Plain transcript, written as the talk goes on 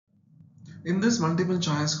In this multiple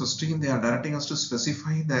choice question, they are directing us to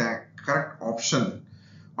specify the correct option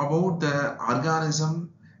about the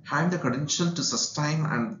organism having the potential to sustain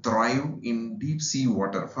and thrive in deep sea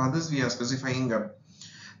water. For this, we are specifying the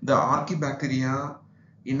archaebacteria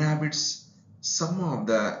inhabits some of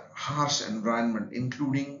the harsh environment,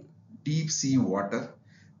 including deep sea water,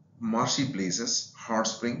 marshy places, hot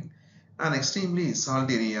spring, and extremely salt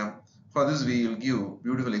area. For this, we will give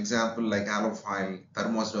beautiful example like allophile,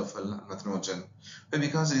 thermostophil, and methanogen,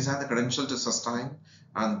 because these have the potential to sustain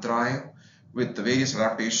and thrive with the various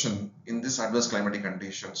adaptation in this adverse climatic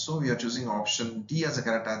conditions. So we are choosing option D as a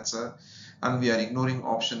correct answer, and we are ignoring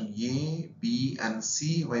option A, B, and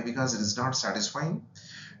C. Why? Because it is not satisfying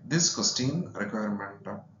this question requirement.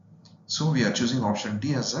 So we are choosing option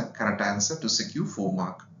D as a correct answer to secure 4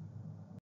 mark.